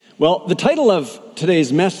Well, the title of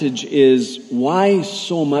today's message is Why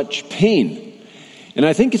So Much Pain? And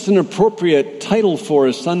I think it's an appropriate title for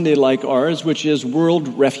a Sunday like ours, which is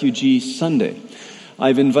World Refugee Sunday.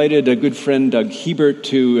 I've invited a good friend, Doug Hebert,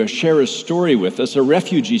 to share a story with us, a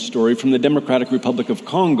refugee story from the Democratic Republic of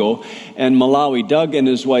Congo and Malawi. Doug and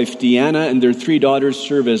his wife, Deanna, and their 3 daughters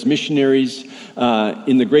serve as missionaries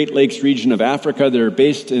in the Great Lakes region of Africa. They're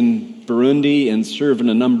based in Burundi and serve in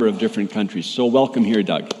a number of different countries. So welcome here,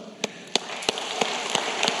 Doug.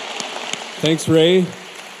 Thanks, Ray.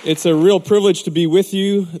 It's a real privilege to be with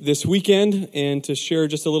you this weekend and to share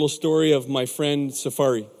just a little story of my friend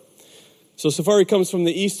Safari. So Safari comes from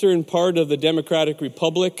the eastern part of the Democratic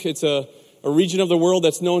Republic. It's a region of the world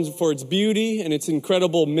that's known for its beauty and its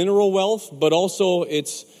incredible mineral wealth, but also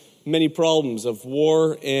its many problems of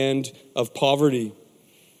war and of poverty.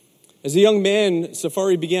 As a young man,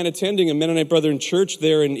 Safari began attending a Mennonite Brethren church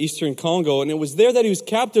there in eastern Congo, and it was there that he was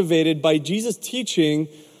captivated by Jesus' teaching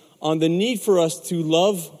on the need for us to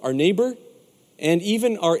love our neighbor and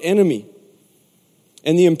even our enemy,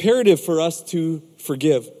 and the imperative for us to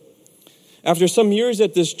forgive. After some years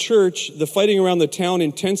at this church, the fighting around the town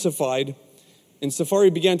intensified, and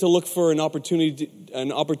Safari began to look for an opportunity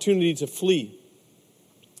to flee.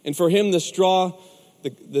 And for him, the straw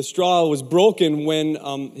was broken when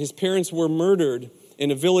his parents were murdered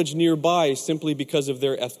in a village nearby simply because of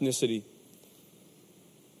their ethnicity.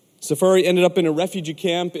 Safari ended up in a refugee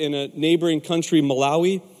camp in a neighboring country,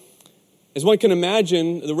 Malawi. As one can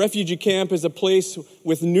imagine, the refugee camp is a place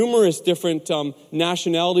with numerous different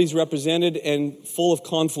nationalities represented and full of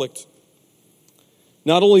conflict.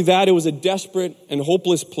 Not only that, it was a desperate and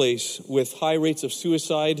hopeless place with high rates of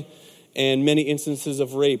suicide and many instances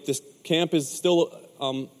of rape. This camp is still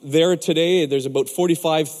there today. There's about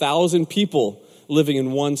 45,000 people living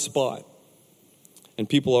in one spot. And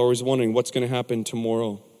people are always wondering what's going to happen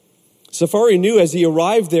tomorrow. Safari knew as he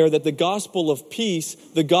arrived there that the gospel of peace,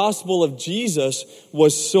 the gospel of Jesus,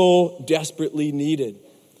 was so desperately needed.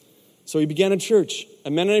 So he began a church,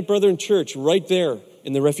 a Mennonite Brethren church, right there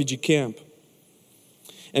in the refugee camp,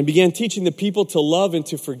 and began teaching the people to love and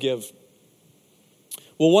to forgive.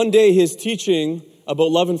 Well, one day his teaching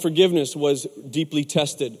about love and forgiveness was deeply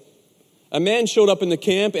tested. A man showed up in the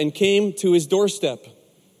camp and came to his doorstep.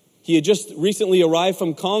 He had just recently arrived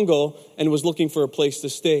from Congo and was looking for a place to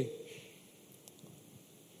stay.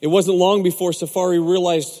 It wasn't long before Safari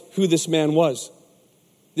realized who this man was.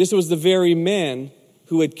 This was the very man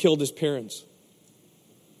who had killed his parents.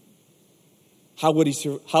 How would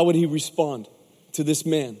he respond to this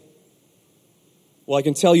man? Well, I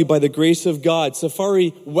can tell you by the grace of God,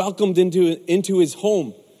 Safari welcomed into his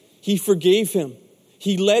home. He forgave him.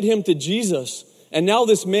 He led him to Jesus. And now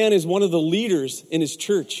this man is one of the leaders in his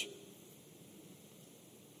church.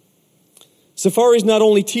 Safari is not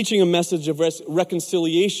only teaching a message of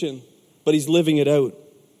reconciliation, but he's living it out.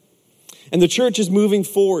 And the church is moving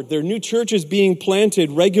forward. There are new churches being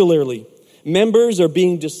planted regularly. Members are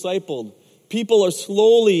being discipled. People are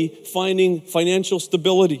slowly finding financial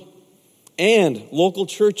stability. And local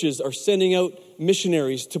churches are sending out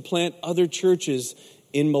missionaries to plant other churches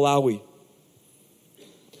in Malawi.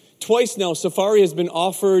 Twice now, Safari has been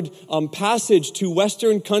offered passage to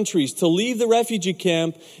Western countries to leave the refugee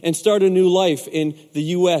camp and start a new life in the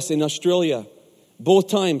U.S., in Australia. Both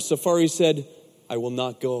times, Safari said, I will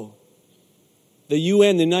not go. The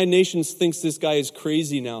UN, the United Nations, thinks this guy is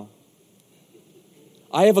crazy now.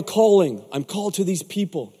 I have a calling. I'm called to these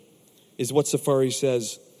people, is what Safari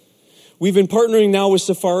says. We've been partnering now with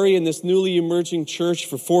Safari in this newly emerging church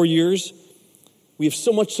for 4 years. We have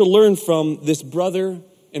so much to learn from this brother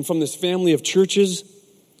and from this family of churches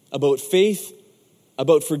about faith,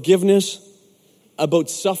 about forgiveness, about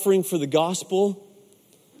suffering for the gospel,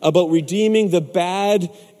 about redeeming the bad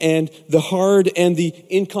and the hard and the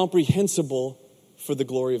incomprehensible for the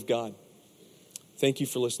glory of God. Thank you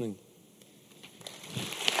for listening.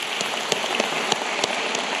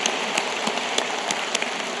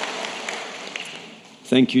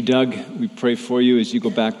 Thank you, Doug. We pray for you as you go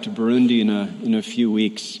back to Burundi in a few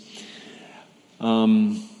weeks.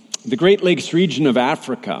 The Great Lakes region of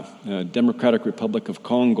Africa, Democratic Republic of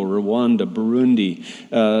Congo, Rwanda, Burundi,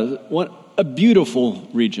 a beautiful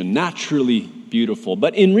region, naturally beautiful.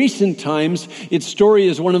 But in recent times, its story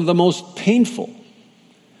is one of the most painful.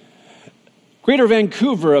 Greater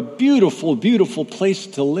Vancouver, a beautiful, beautiful place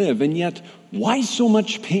to live, and yet, why so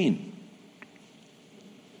much pain?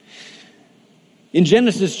 In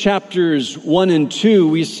Genesis chapters 1 and 2,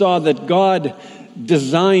 we saw that God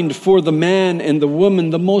designed for the man and the woman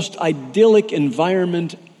the most idyllic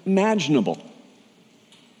environment imaginable.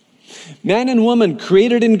 Man and woman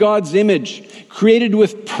created in God's image, created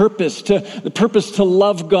with purpose, the purpose to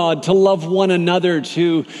love God, to love one another,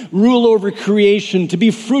 to rule over creation, to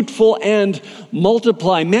be fruitful and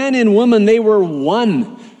multiply. Man and woman, they were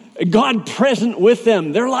one. God present with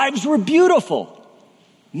them. Their lives were beautiful,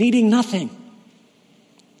 needing nothing.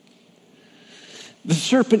 The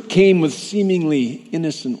serpent came with seemingly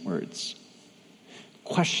innocent words,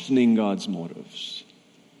 questioning God's motives,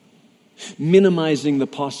 minimizing the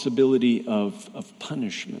possibility of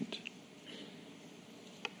punishment.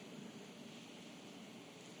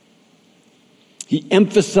 He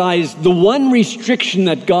emphasized the one restriction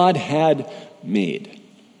that God had made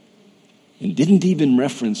and didn't even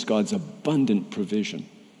reference God's abundant provision.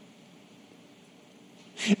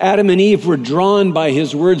 Adam and Eve were drawn by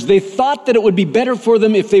his words. They thought that it would be better for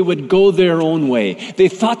them if they would go their own way. They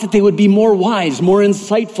thought that they would be more wise, more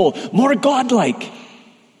insightful, more godlike.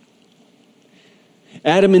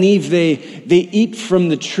 Adam and Eve, they eat from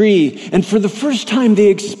the tree, and for the first time they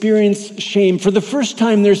experience shame. For the first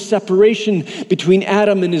time there's separation between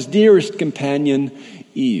Adam and his dearest companion,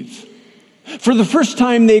 Eve. For the first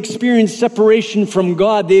time they experience separation from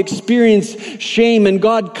God. They experience shame, and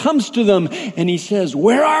God comes to them and he says,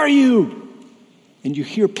 "Where are you?" And you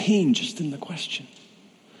hear pain just in the question.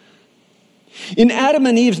 In Adam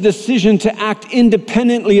and Eve's decision to act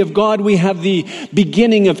independently of God, we have the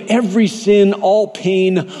beginning of every sin, all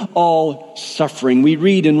pain, all suffering. We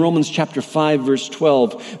read in Romans chapter 5, verse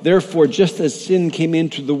 12, "Therefore, just as sin came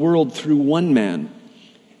into the world through one man,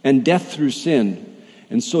 and death through sin,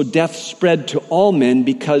 and so death spread to all men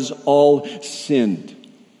because all sinned."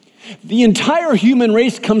 The entire human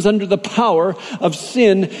race comes under the power of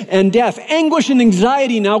sin and death. Anguish and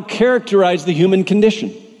anxiety now characterize the human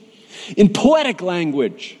condition. In poetic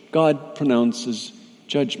language, God pronounces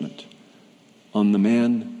judgment on the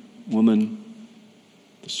man, woman,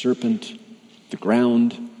 the serpent, the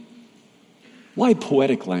ground. Why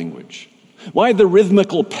poetic language? Why the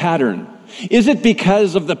rhythmical pattern? Is it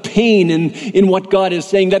because of the pain in what God is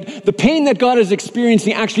saying, that the pain that God is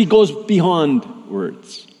experiencing actually goes beyond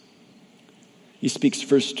words? He speaks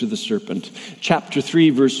first to the serpent. Chapter 3,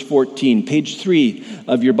 verse 14. Page 3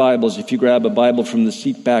 of your Bibles, if you grab a Bible from the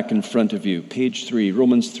seat back in front of you. Page 3,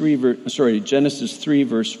 Genesis 3,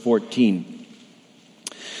 verse 14.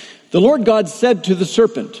 "The Lord God said to the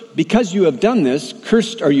serpent, 'Because you have done this,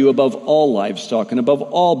 cursed are you above all livestock and above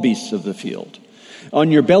all beasts of the field.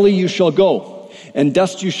 On your belly you shall go, and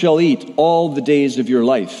dust you shall eat all the days of your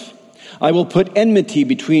life. I will put enmity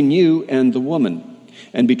between you and the woman,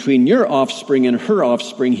 and between your offspring and her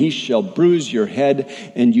offspring. He shall bruise your head,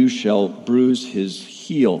 and you shall bruise his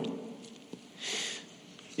heel.'"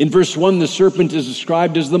 In verse 1, the serpent is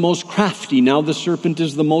described as the most crafty. Now the serpent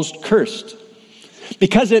is the most cursed.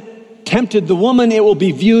 Because it tempted the woman, it will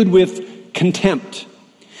be viewed with contempt.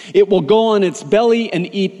 It will go on its belly and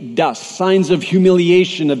eat dust, signs of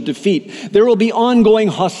humiliation, of defeat. There will be ongoing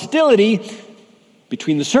hostility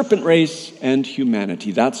between the serpent race and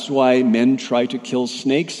humanity. That's why men try to kill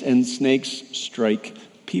snakes and snakes strike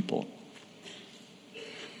people.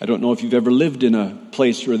 I don't know if you've ever lived in a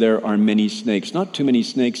place where there are many snakes. Not too many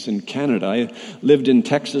snakes in Canada. I lived in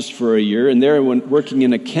Texas for a year, and there, when working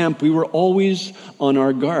in a camp, we were always on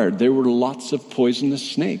our guard. There were lots of poisonous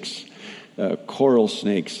snakes. Coral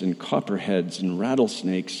snakes and copperheads and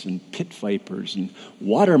rattlesnakes and pit vipers and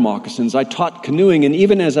water moccasins. I taught canoeing, and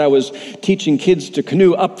even as I was teaching kids to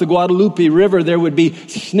canoe up the Guadalupe River, there would be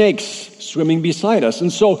snakes swimming beside us.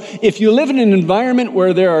 And so if you live in an environment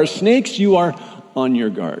where there are snakes, you are on your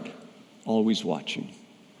guard, always watching.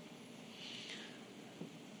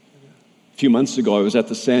 A few months ago, I was at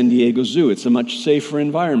the San Diego Zoo. It's a much safer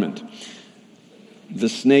environment. The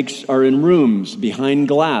snakes are in rooms behind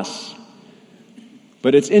glass.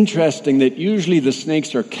 But it's interesting that usually the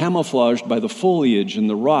snakes are camouflaged by the foliage and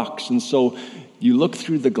the rocks. And so you look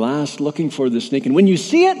through the glass looking for the snake. And when you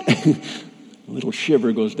see it, a little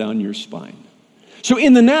shiver goes down your spine. So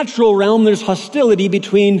in the natural realm, there's hostility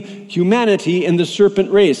between humanity and the serpent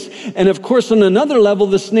race. And of course, on another level,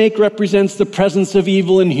 the snake represents the presence of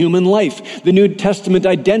evil in human life. The New Testament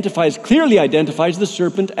clearly identifies the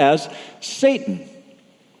serpent as Satan.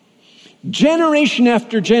 Generation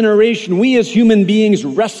after generation, we as human beings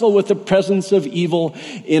wrestle with the presence of evil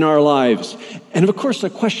in our lives. And of course, the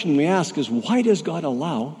question we ask is, why does God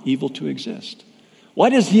allow evil to exist?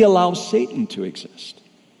 Why does he allow Satan to exist?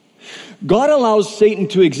 God allows Satan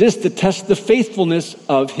to exist to test the faithfulness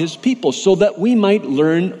of his people, so that we might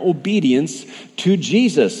learn obedience to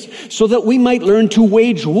Jesus, so that we might learn to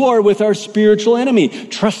wage war with our spiritual enemy,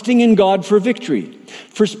 trusting in God for victory.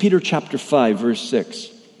 1 Peter chapter 5, verse 6.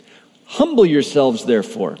 Humble yourselves,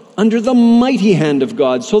 therefore, under the mighty hand of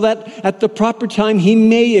God, so that at the proper time he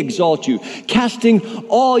may exalt you, casting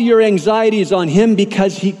all your anxieties on him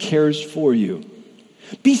because he cares for you.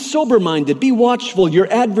 Be sober-minded, be watchful.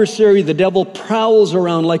 Your adversary, the devil, prowls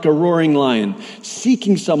around like a roaring lion,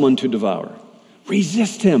 seeking someone to devour.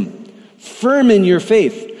 Resist him, firm in your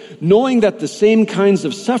faith, knowing that the same kinds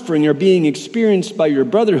of suffering are being experienced by your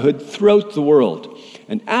brotherhood throughout the world.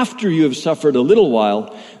 And after you have suffered a little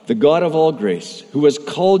while, the God of all grace, who has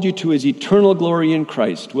called you to his eternal glory in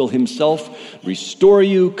Christ, will himself restore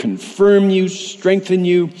you, confirm you, strengthen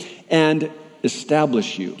you, and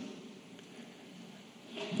establish you.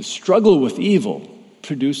 The struggle with evil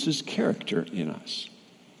produces character in us.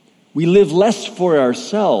 We live less for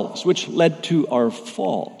ourselves, which led to our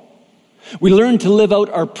fall. We learn to live out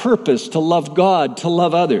our purpose, to love God, to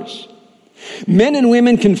love others. Men and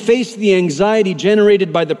women can face the anxiety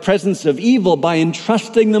generated by the presence of evil by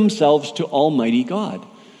entrusting themselves to Almighty God.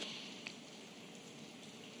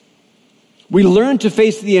 We learn to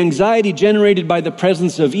face the anxiety generated by the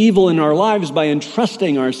presence of evil in our lives by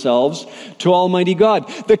entrusting ourselves to Almighty God.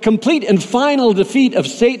 The complete and final defeat of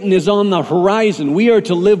Satan is on the horizon. We are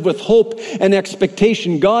to live with hope and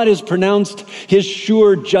expectation. God has pronounced his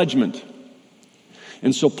sure judgment.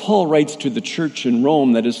 And so Paul writes to the church in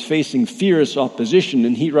Rome that is facing fierce opposition,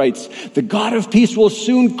 and he writes, "The God of peace will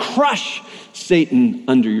soon crush Satan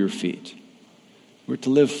under your feet." We're to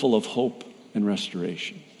live full of hope and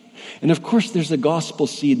restoration. And of course, there's a gospel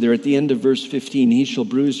seed there at the end of verse 15. He shall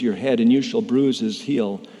bruise your head, and you shall bruise his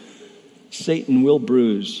heel. Satan will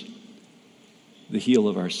bruise the heel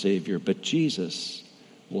of our Savior, but Jesus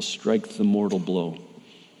will strike the mortal blow.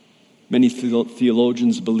 Many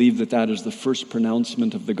theologians believe that that is the first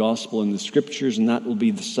pronouncement of the gospel in the scriptures, and that will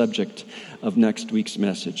be the subject of next week's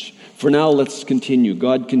message. For now, let's continue.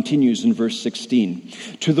 God continues in verse 16.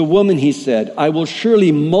 To the woman he said, "I will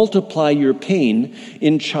surely multiply your pain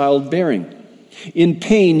in childbearing. In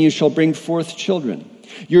pain you shall bring forth children.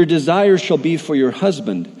 Your desire shall be for your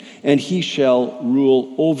husband, and he shall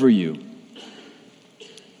rule over you."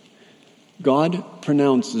 God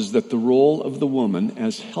pronounces that the role of the woman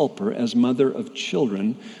as helper, as mother of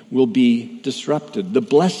children, will be disrupted. The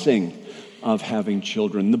blessing of having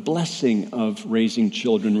children, the blessing of raising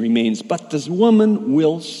children remains, but this woman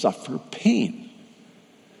will suffer pain.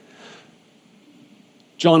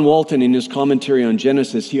 John Walton, in his commentary on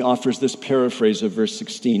Genesis, he offers this paraphrase of verse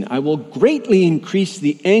 16. "I will greatly increase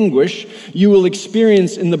the anguish you will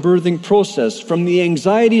experience in the birthing process, from the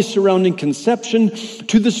anxiety surrounding conception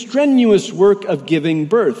to the strenuous work of giving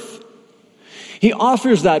birth." He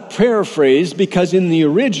offers that paraphrase because in the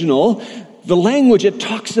original, the language, it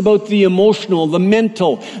talks about the emotional, the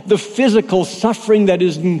mental, the physical suffering that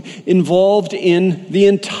is involved in the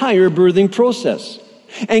entire birthing process.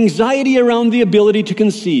 Anxiety around the ability to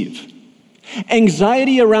conceive.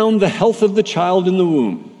 Anxiety around the health of the child in the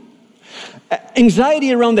womb.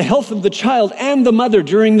 Anxiety around the health of the child and the mother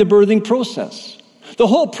during the birthing process. The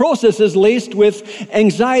whole process is laced with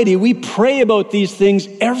anxiety. We pray about these things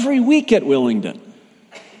every week at Willingdon.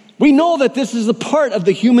 We know that this is a part of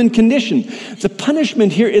the human condition. The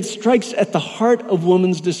punishment here, it strikes at the heart of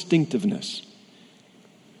woman's distinctiveness.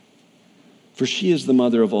 For she is the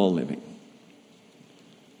mother of all living.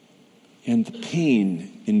 And the pain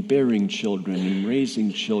in bearing children and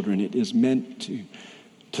raising children, it is meant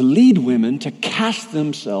to lead women to cast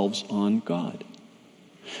themselves on God.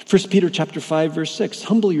 1 Peter chapter 5, verse 6,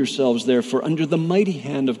 "Humble yourselves, therefore, under the mighty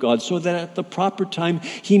hand of God, so that at the proper time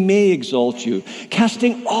he may exalt you,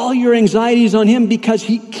 casting all your anxieties on him because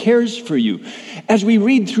he cares for you." As we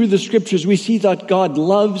read through the scriptures, we see that God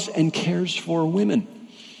loves and cares for women.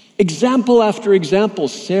 Example after example,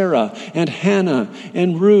 Sarah and Hannah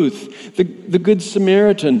and Ruth, the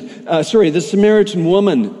Samaritan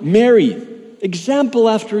woman, Mary, example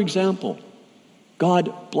after example.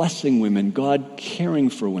 God blessing women, God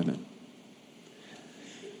caring for women.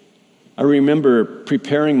 I remember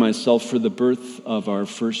preparing myself for the birth of our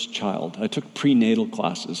first child. I took prenatal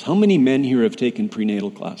classes. How many men here have taken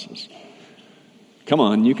prenatal classes? Come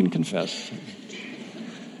on, you can confess.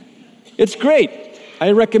 It's great.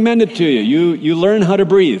 I recommend it to you. You learn how to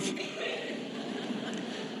breathe.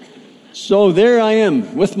 So there I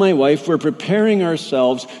am with my wife. We're preparing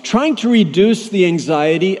ourselves, trying to reduce the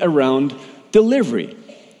anxiety around delivery.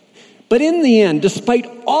 But in the end, despite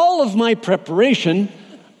all of my preparation,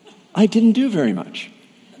 I didn't do very much.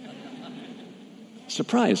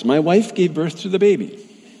 Surprise, my wife gave birth to the baby.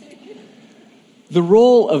 The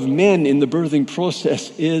role of men in the birthing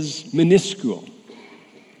process is minuscule.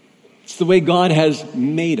 It's the way God has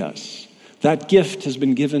made us. That gift has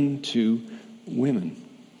been given to women.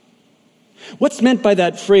 What's meant by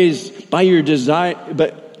that phrase, by your desire,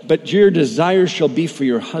 but your desire shall be for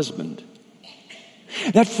your husband?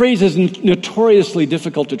 That phrase is notoriously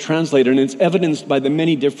difficult to translate, and it's evidenced by the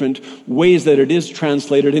many different ways that it is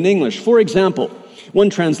translated in English. For example, one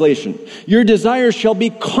translation, your desire shall be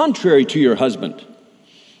contrary to your husband.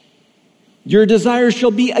 Your desire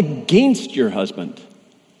shall be against your husband.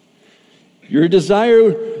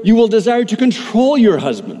 You will desire to control your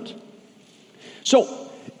husband. So,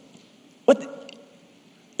 what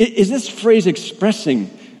is this phrase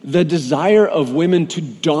expressing? The desire of women to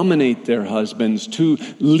dominate their husbands, to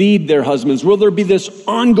lead their husbands? Will there be this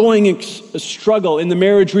ongoing struggle in the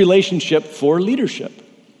marriage relationship for leadership?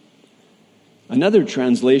 Another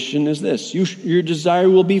translation is this, your desire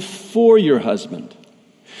will be for your husband.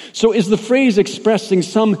 So is the phrase expressing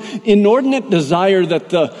some inordinate desire that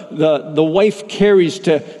the wife carries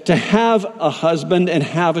to have a husband and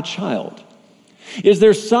have a child? Is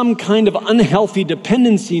there some kind of unhealthy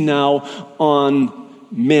dependency now on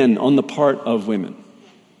men, on the part of women?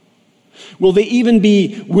 Will they even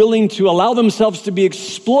be willing to allow themselves to be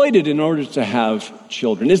exploited in order to have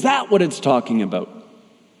children? Is that what it's talking about?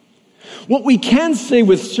 What we can say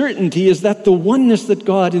with certainty is that the oneness that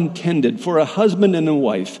God intended for a husband and a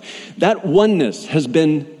wife, that oneness has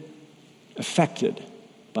been affected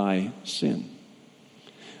by sin.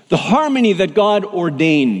 The harmony that God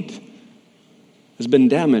ordained has been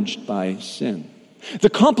damaged by sin.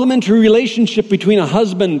 The complementary relationship between a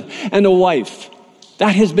husband and a wife,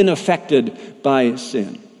 that has been affected by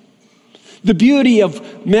sin. The beauty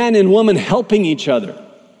of man and woman helping each other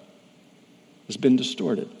has been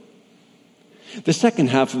distorted. The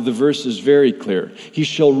second half of the verse is very clear. He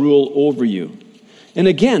shall rule over you. And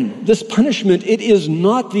again, this punishment, it is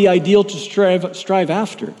not the ideal to strive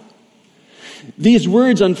after. These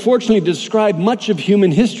words unfortunately describe much of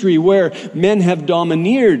human history where men have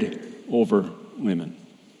domineered over women,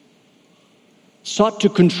 sought to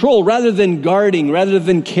control rather than guarding, rather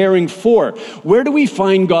than caring for. Where do we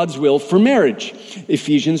find God's will for marriage?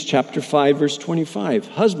 Ephesians chapter 5, verse 25.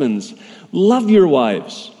 Husbands, love your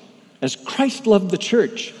wives as Christ loved the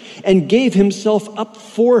church and gave himself up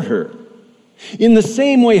for her. In the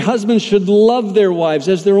same way, husbands should love their wives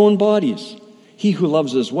as their own bodies. He who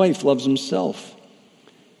loves his wife loves himself.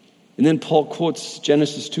 And then Paul quotes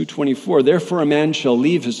Genesis 2:24, therefore a man shall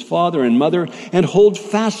leave his father and mother and hold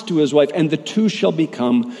fast to his wife, and the two shall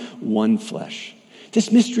become one flesh.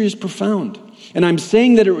 This mystery is profound, and I'm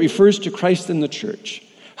saying that it refers to Christ and the church.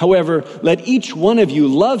 However, let each one of you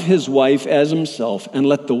love his wife as himself, and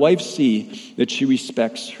let the wife see that she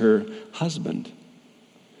respects her husband.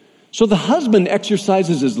 So the husband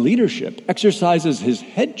exercises his leadership, exercises his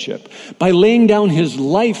headship by laying down his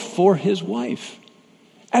life for his wife,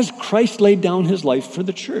 as Christ laid down his life for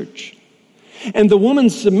the church. And the woman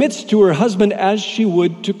submits to her husband as she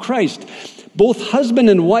would to Christ. Both husband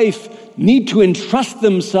and wife need to entrust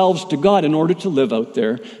themselves to God in order to live out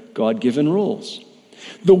their God-given roles.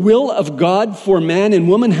 The will of God for man and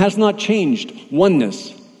woman has not changed.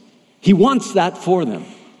 Oneness. He wants that for them,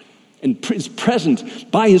 and is present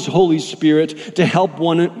by his Holy Spirit to help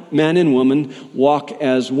one man and woman walk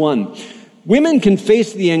as one. Women can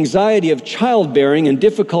face the anxiety of childbearing and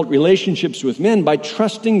difficult relationships with men by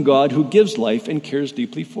trusting God who gives life and cares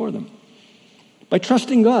deeply for them. By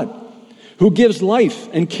trusting God who gives life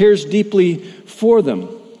and cares deeply for them.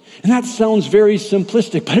 And that sounds very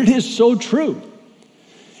simplistic, but it is so true.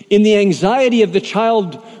 In the anxiety of the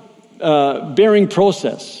childbearing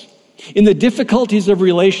process, in the difficulties of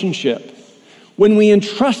relationship, when we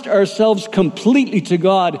entrust ourselves completely to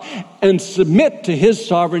God and submit to his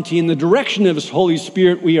sovereignty in the direction of his Holy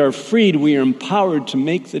Spirit, we are freed, we are empowered to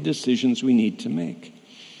make the decisions we need to make.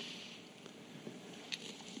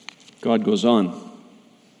 God goes on.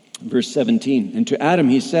 Verse 17, and to Adam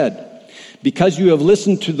he said, because you have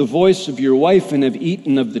listened to the voice of your wife and have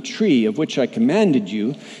eaten of the tree of which I commanded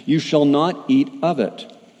you, you shall not eat of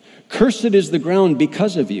it. Cursed is the ground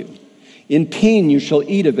because of you. In pain you shall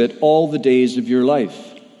eat of it all the days of your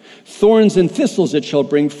life. Thorns and thistles it shall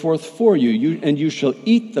bring forth for you, and you shall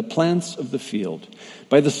eat the plants of the field.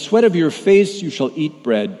 By the sweat of your face you shall eat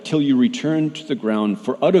bread, till you return to the ground,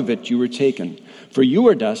 for out of it you were taken. For you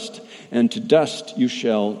are dust, and to dust you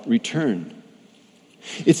shall return.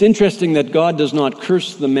 It's interesting that God does not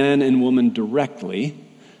curse the man and woman directly.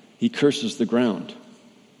 He curses the ground.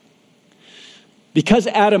 Because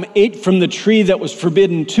Adam ate from the tree that was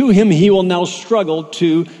forbidden to him, he will now struggle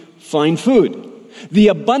to find food. The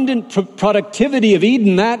abundant productivity of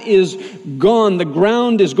Eden, that is gone. The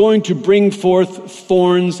ground is going to bring forth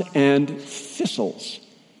thorns and thistles.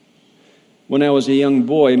 When I was a young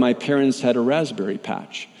boy, my parents had a raspberry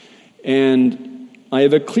patch. And I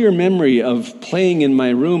have a clear memory of playing in my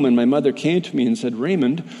room, and my mother came to me and said,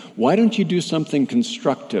 "Raymond, why don't you do something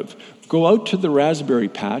constructive? Go out to the raspberry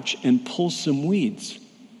patch and pull some weeds."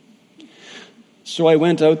 So I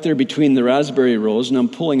went out there between the raspberry rows, and I'm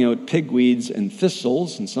pulling out pigweeds and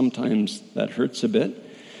thistles, and sometimes that hurts a bit.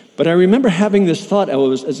 But I remember having this thought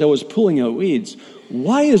as I was pulling out weeds: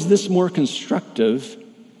 why is this more constructive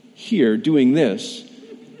here, doing this,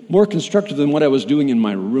 more constructive than what I was doing in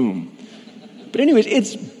my room? But anyways,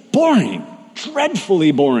 it's boring,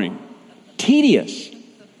 dreadfully boring, tedious.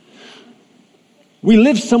 We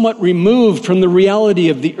live somewhat removed from the reality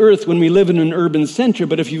of the earth when we live in an urban center,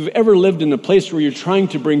 but if you've ever lived in a place where you're trying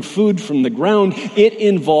to bring food from the ground, it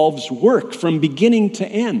involves work from beginning to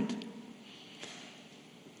end.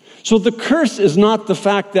 So the curse is not the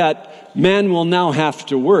fact that man will now have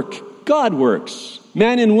to work. God works.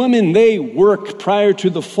 Man and woman, they work prior to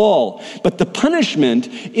the fall. But the punishment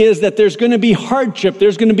is that there's going to be hardship,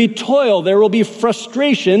 there's going to be toil, there will be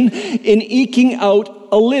frustration in eking out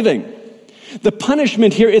a living. The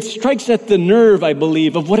punishment here, it strikes at the nerve, I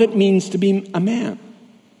believe, of what it means to be a man.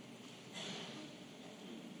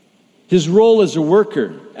 His role as a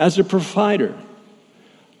worker, as a provider.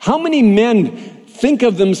 How many men think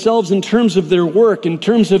of themselves in terms of their work, in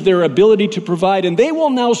terms of their ability to provide, and they will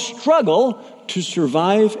now struggle to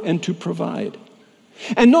survive and to provide.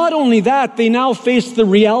 And not only that, they now face the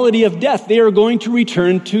reality of death. They are going to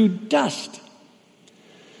return to dust.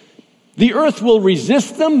 The earth will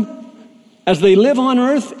resist them as they live on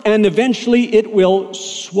earth, and eventually it will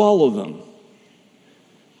swallow them.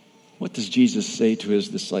 What does Jesus say to his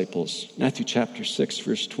disciples? Matthew chapter 6,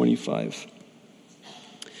 verse 25.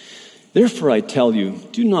 "Therefore I tell you,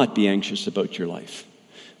 do not be anxious about your life,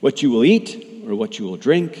 what you will eat or what you will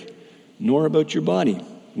drink, nor about your body,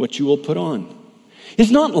 what you will put on.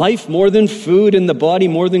 Is not life more than food and the body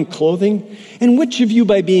more than clothing? And which of you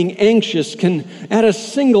by being anxious can add a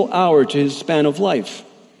single hour to his span of life?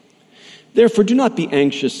 Therefore do not be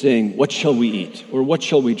anxious, saying, 'What shall we eat? Or what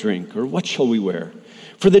shall we drink? Or what shall we wear?'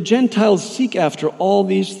 For the Gentiles seek after all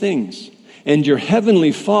these things, and your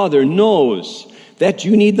heavenly Father knows that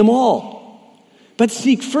you need them all. But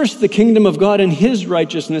seek first the kingdom of God and his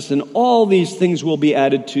righteousness, and all these things will be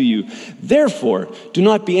added to you. Therefore, do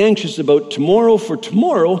not be anxious about tomorrow, for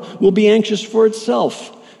tomorrow will be anxious for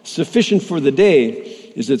itself. Sufficient for the day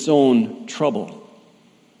is its own trouble."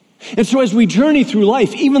 And so as we journey through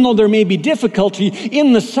life, even though there may be difficulty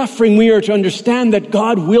in the suffering, we are to understand that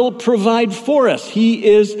God will provide for us. He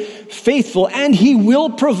is faithful, and he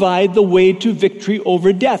will provide the way to victory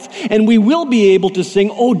over death. And we will be able to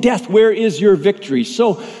sing, "Oh, death, where is your victory?"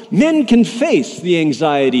 So men can face the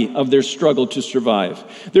anxiety of their struggle to survive,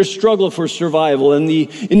 their struggle for survival, and the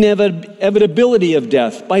inevitability of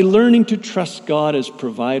death by learning to trust God as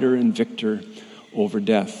provider and victor over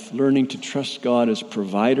death. Learning to trust God as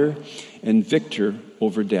provider and victor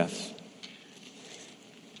over death.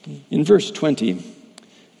 In verse 20,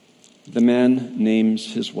 the man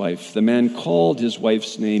names his wife. The man called his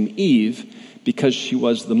wife's name Eve because she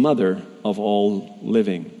was the mother of all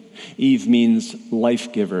living. Eve means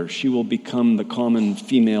life giver. She will become the common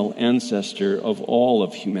female ancestor of all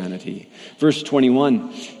of humanity. Verse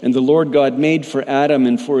 21, "And the Lord God made for Adam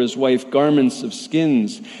and for his wife garments of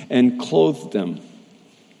skins and clothed them."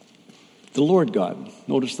 The Lord God.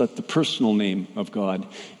 Notice that the personal name of God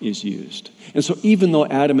is used. And so even though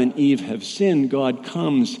Adam and Eve have sinned, God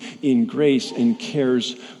comes in grace and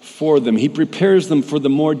cares for them. He prepares them for the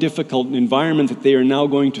more difficult environment that they are now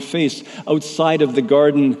going to face outside of the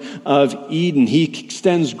Garden of Eden. He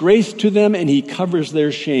extends grace to them and he covers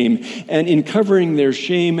their shame. And in covering their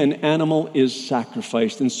shame, an animal is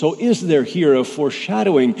sacrificed. And so is there here a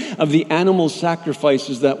foreshadowing of the animal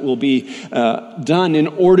sacrifices that will be done in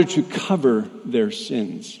order to cover their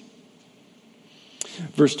sins.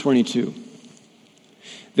 Verse 22,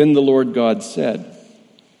 "Then the Lord God said,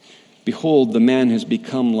 'Behold, the man has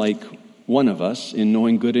become like one of us in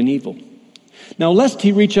knowing good and evil. Now lest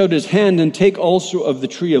he reach out his hand and take also of the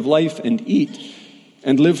tree of life and eat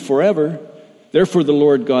and live forever. Therefore the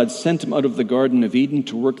Lord God sent him out of the Garden of Eden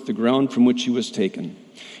to work the ground from which he was taken.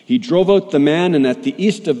 He drove out the man, and at the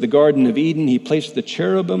east of the Garden of Eden he placed the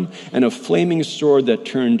cherubim and a flaming sword that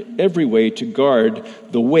turned every way to guard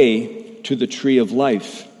the way to the tree of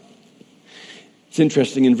life.'" It's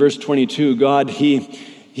interesting, in verse 22, God, he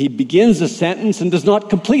begins a sentence and does not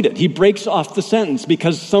complete it. He breaks off the sentence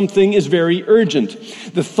because something is very urgent.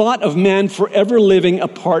 The thought of man forever living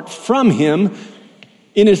apart from him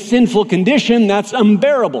In a sinful condition, that's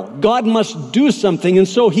unbearable. God must do something, and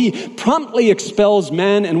so he promptly expels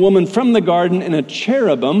man and woman from the garden, and a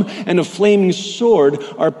cherubim and a flaming sword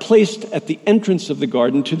are placed at the entrance of the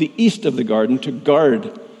garden to the east of the garden to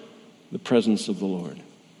guard the presence of the Lord.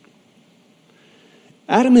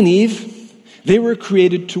 Adam and Eve, they were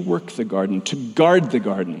created to work the garden, to guard the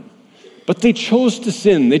garden. But they chose to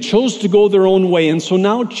sin. They chose to go their own way. And so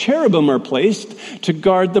now cherubim are placed to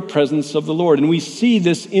guard the presence of the Lord. And we see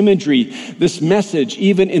this imagery, this message,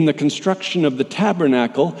 even in the construction of the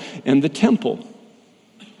tabernacle and the temple.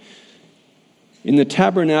 In the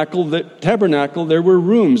tabernacle, there were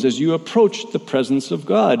rooms as you approached the presence of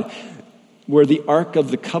God, where the Ark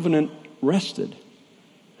of the Covenant rested.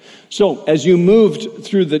 So, as you moved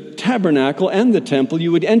through the tabernacle and the temple,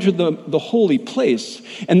 you would enter the holy place.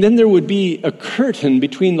 And then there would be a curtain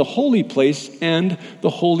between the holy place and the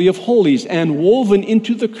Holy of Holies. And woven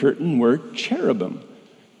into the curtain were cherubim,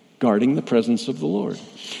 guarding the presence of the Lord.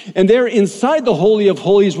 And there inside the Holy of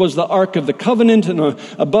Holies was the Ark of the Covenant. And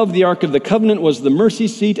above the Ark of the Covenant was the mercy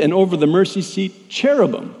seat. And over the mercy seat,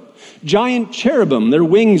 cherubim. Giant cherubim, their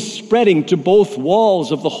wings spreading to both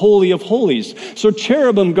walls of the Holy of Holies. So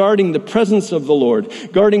cherubim guarding the presence of the Lord,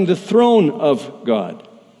 guarding the throne of God.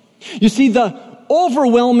 You see, the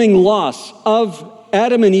overwhelming loss of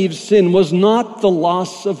Adam and Eve's sin was not the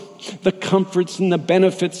loss of the comforts and the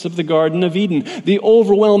benefits of the Garden of Eden. The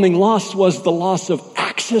overwhelming loss was the loss of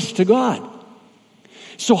access to God.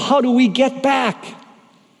 So how do we get back?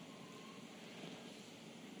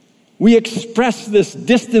 We express this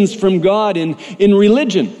distance from God in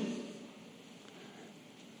religion.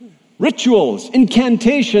 Rituals,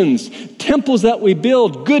 incantations, temples that we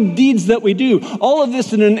build, good deeds that we do. All of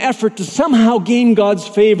this in an effort to somehow gain God's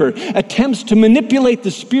favor. Attempts to manipulate the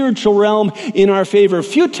spiritual realm in our favor.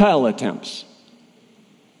 Futile attempts.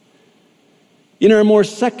 In our more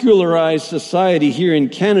secularized society here in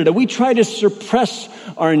Canada, we try to suppress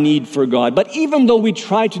our need for God. But even though we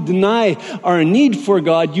try to deny our need for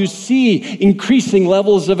God, you see increasing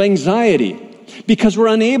levels of anxiety because we're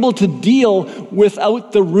unable to deal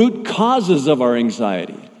without the root causes of our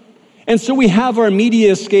anxiety. And so we have our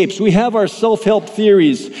media escapes, we have our self-help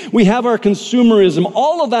theories, we have our consumerism,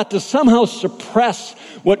 all of that to somehow suppress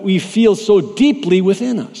what we feel so deeply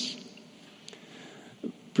within us.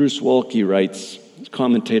 Bruce Waltke writes,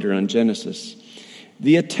 commentator on Genesis,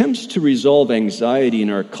 the attempts to resolve anxiety in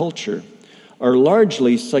our culture are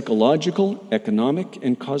largely psychological, economic,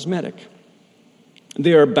 and cosmetic.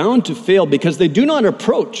 They are bound to fail because they do not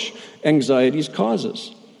approach anxiety's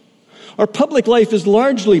causes. Our public life is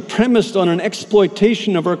largely premised on an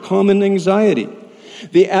exploitation of our common anxiety.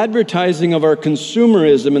 The advertising of our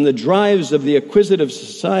consumerism and the drives of the acquisitive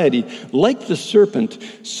society, like the serpent,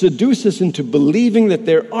 seduce us into believing that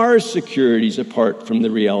there are securities apart from the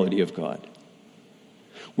reality of God.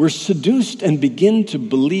 We're seduced and begin to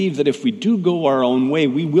believe that if we do go our own way,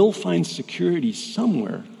 we will find security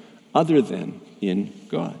somewhere other than in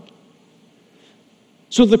God.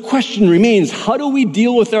 So the question remains, how do we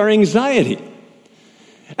deal with our anxiety?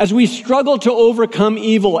 As we struggle to overcome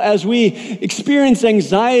evil, as we experience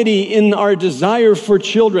anxiety in our desire for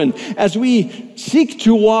children, as we seek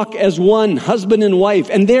to walk as one, husband and wife,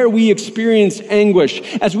 and there we experience anguish,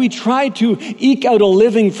 as we try to eke out a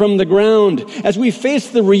living from the ground, as we face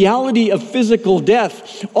the reality of physical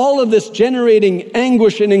death, all of this generating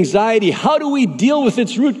anguish and anxiety, how do we deal with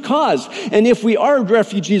its root cause? And if we are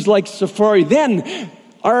refugees like Safari, then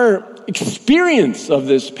our experience of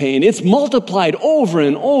this pain, it's multiplied over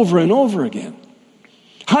and over and over again.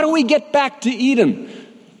 How do we get back to Eden?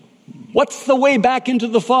 What's the way back into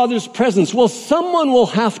the Father's presence? Well, someone will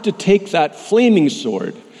have to take that flaming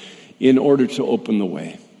sword in order to open the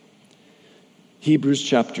way. Hebrews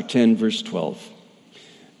chapter 10, verse 12.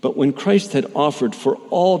 But when Christ had offered for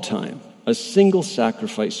all time a single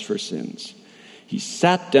sacrifice for sins, he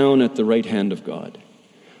sat down at the right hand of God.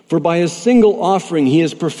 For by a single offering he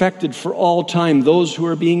has perfected for all time those who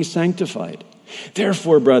are being sanctified.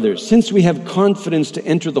 Therefore, brothers, since we have confidence to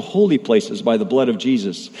enter the holy places by the blood of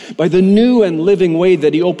Jesus, by the new and living way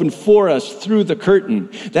that he opened for us through the curtain,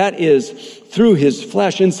 that is, through his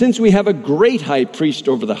flesh, and since we have a great high priest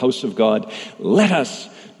over the house of God, let us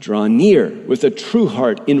draw near with a true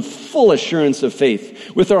heart in full assurance of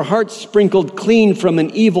faith, with our hearts sprinkled clean from an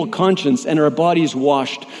evil conscience and our bodies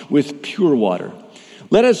washed with pure water.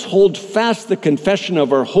 Let us hold fast the confession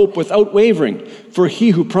of our hope without wavering, for he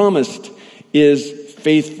who promised is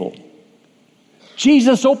faithful.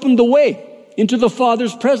 Jesus opened the way into the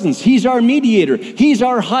Father's presence. He's our mediator. He's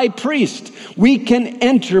our high priest. We can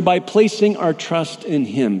enter by placing our trust in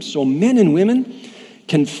him. So men and women,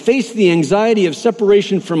 can face the anxiety of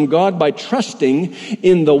separation from God by trusting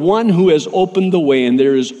in the one who has opened the way, and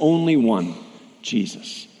there is only one,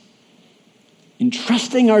 Jesus.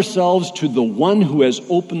 Entrusting ourselves to the one who has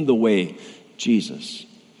opened the way, Jesus.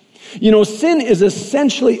 You know, sin is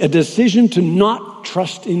essentially a decision to not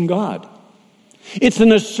trust in God. It's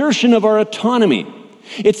an assertion of our autonomy.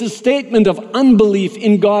 It's a statement of unbelief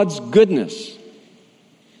in God's goodness.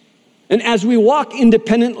 And as we walk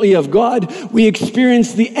independently of God, we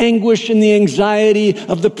experience the anguish and the anxiety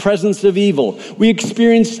of the presence of evil. We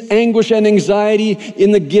experience anguish and anxiety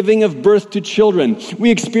in the giving of birth to children.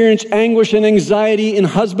 We experience anguish and anxiety in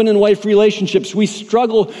husband and wife relationships. We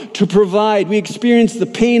struggle to provide. We experience the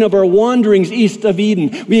pain of our wanderings east of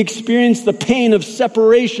Eden. We experience the pain of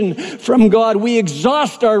separation from God. We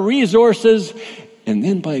exhaust our resources. And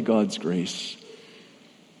then by God's grace,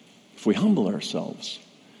 if we humble ourselves,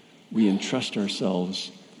 we entrust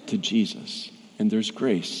ourselves to Jesus, and there's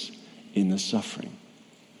grace in the suffering.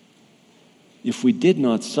 If we did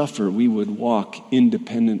not suffer, we would walk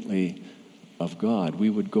independently of God. We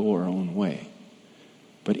would go our own way.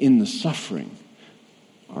 But in the suffering,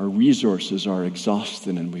 our resources are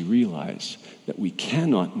exhausted, and we realize that we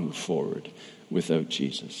cannot move forward without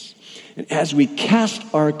Jesus. And as we cast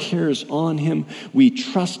our cares on him, we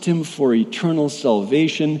trust him for eternal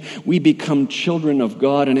salvation. We become children of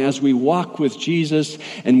God. And as we walk with Jesus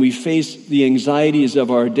and we face the anxieties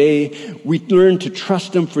of our day, we learn to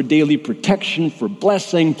trust him for daily protection, for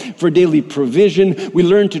blessing, for daily provision. We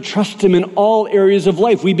learn to trust him in all areas of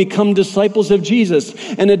life. We become disciples of Jesus.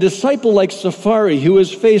 And a disciple like Safari, who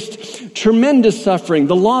has faced tremendous suffering,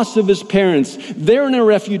 the loss of his parents, there in a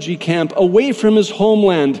refugee camp, away from his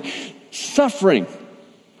homeland, suffering,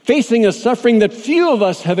 facing a suffering that few of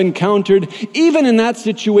us have encountered, even in that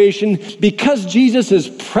situation, because Jesus is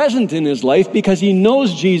present in his life, because he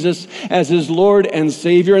knows Jesus as his Lord and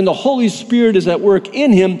Savior, and the Holy Spirit is at work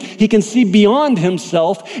in him. He can see beyond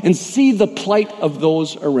himself and see the plight of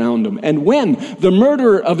those around him. And when the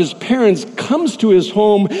murderer of his parents comes to his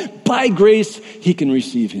home, by grace, he can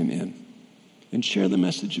receive him in and share the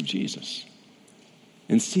message of Jesus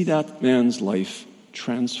and see that man's life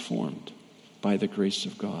transformed by the grace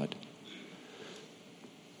of God.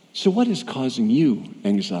 So what is causing you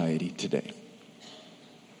anxiety today?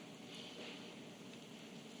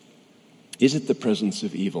 Is it the presence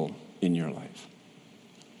of evil in your life?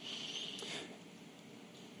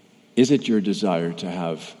 Is it your desire to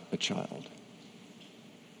have a child?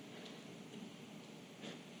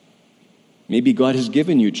 Maybe God has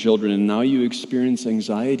given you children and now you experience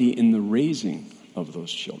anxiety in the raising of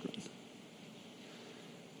those children.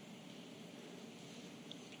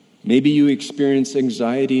 Maybe you experience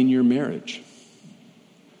anxiety in your marriage.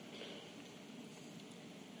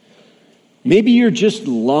 Maybe you're just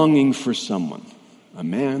longing for someone, a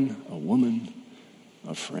man, a woman,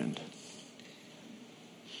 a friend.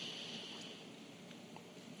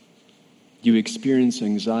 You experience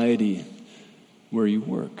anxiety where you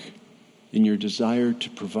work, in your desire to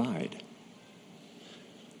provide.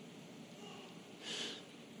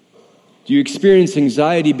 Do you experience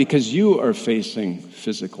anxiety because you are facing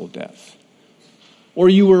physical death? Or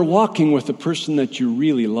you are walking with a person that you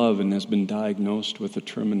really love and has been diagnosed with a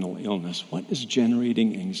terminal illness? What is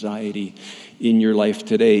generating anxiety in your life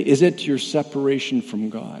today? Is it your separation from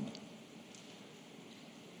God?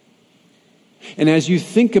 And as you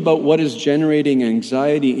think about what is generating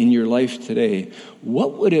anxiety in your life today,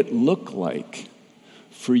 what would it look like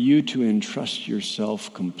for you to entrust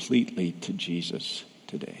yourself completely to Jesus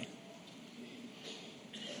today?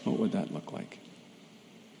 What would that look like?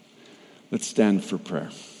 Let's stand for prayer.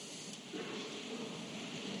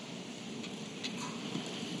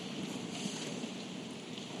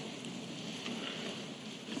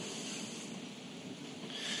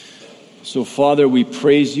 So, Father, we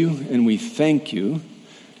praise you and we thank you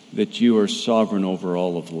that you are sovereign over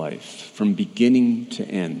all of life, from beginning to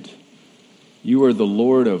end. You are the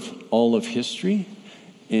Lord of all of history,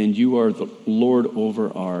 and you are the Lord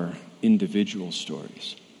over our individual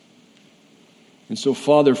stories. And so,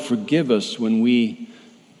 Father, forgive us when we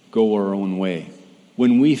go our own way,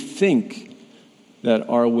 when we think that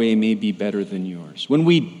our way may be better than yours, when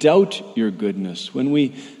we doubt your goodness, when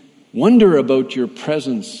we wonder about your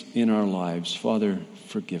presence in our lives. Father,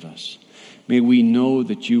 forgive us. May we know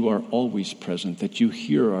that you are always present, that you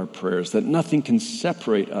hear our prayers, that nothing can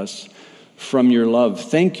separate us from your love.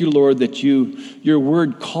 Thank you, Lord, that your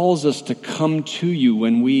word calls us to come to you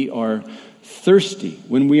when we are thirsty,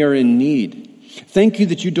 when we are in need. Thank you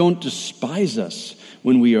that you don't despise us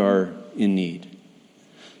when we are in need.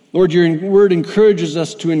 Lord, your word encourages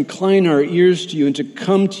us to incline our ears to you and to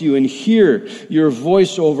come to you and hear your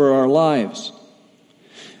voice over our lives.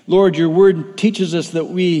 Lord, your word teaches us that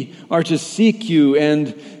we are to seek you,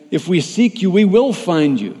 and if we seek you, we will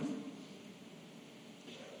find you.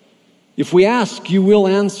 If we ask, you will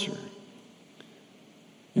answer.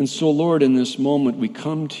 And so, Lord, in this moment, we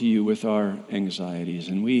come to you with our anxieties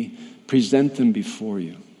and we present them before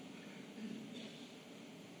you.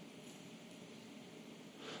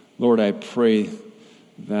 Lord, I pray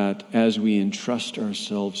that as we entrust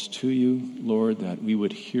ourselves to you, Lord, that we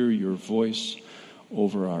would hear your voice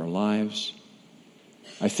over our lives.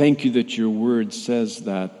 I thank you that your word says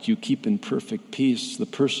that you keep in perfect peace the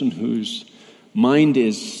person whose mind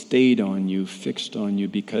is stayed on you, fixed on you,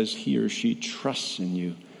 because he or she trusts in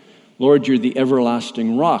you. Lord, you're the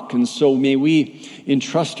everlasting rock, and so may we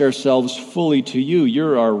entrust ourselves fully to you.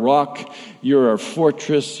 You're our rock, you're our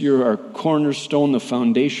fortress, you're our cornerstone, the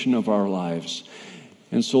foundation of our lives.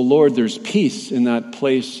 And so, Lord, there's peace in that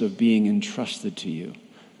place of being entrusted to you,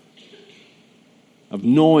 of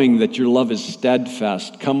knowing that your love is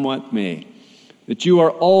steadfast, come what may, that you are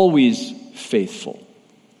always faithful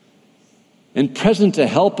and present to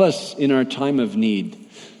help us in our time of need.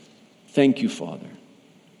 Thank you, Father.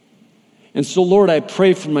 And so, Lord, I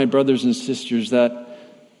pray for my brothers and sisters that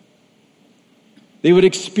they would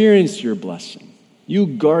experience your blessing, you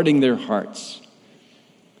guarding their hearts,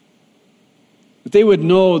 that they would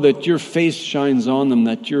know that your face shines on them,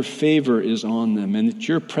 that your favor is on them, and that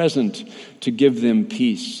you're present to give them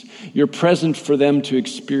peace. You're present for them to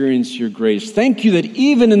experience your grace. Thank you that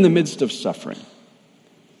even in the midst of suffering,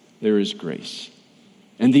 there is grace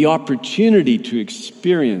and the opportunity to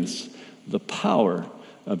experience the power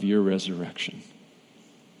of your resurrection.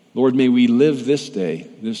 Lord, may we live this day,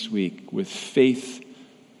 this week, with faith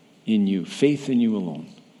in you alone,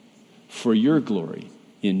 for your glory.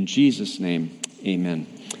 In Jesus' name, amen.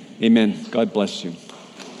 Amen. God bless you.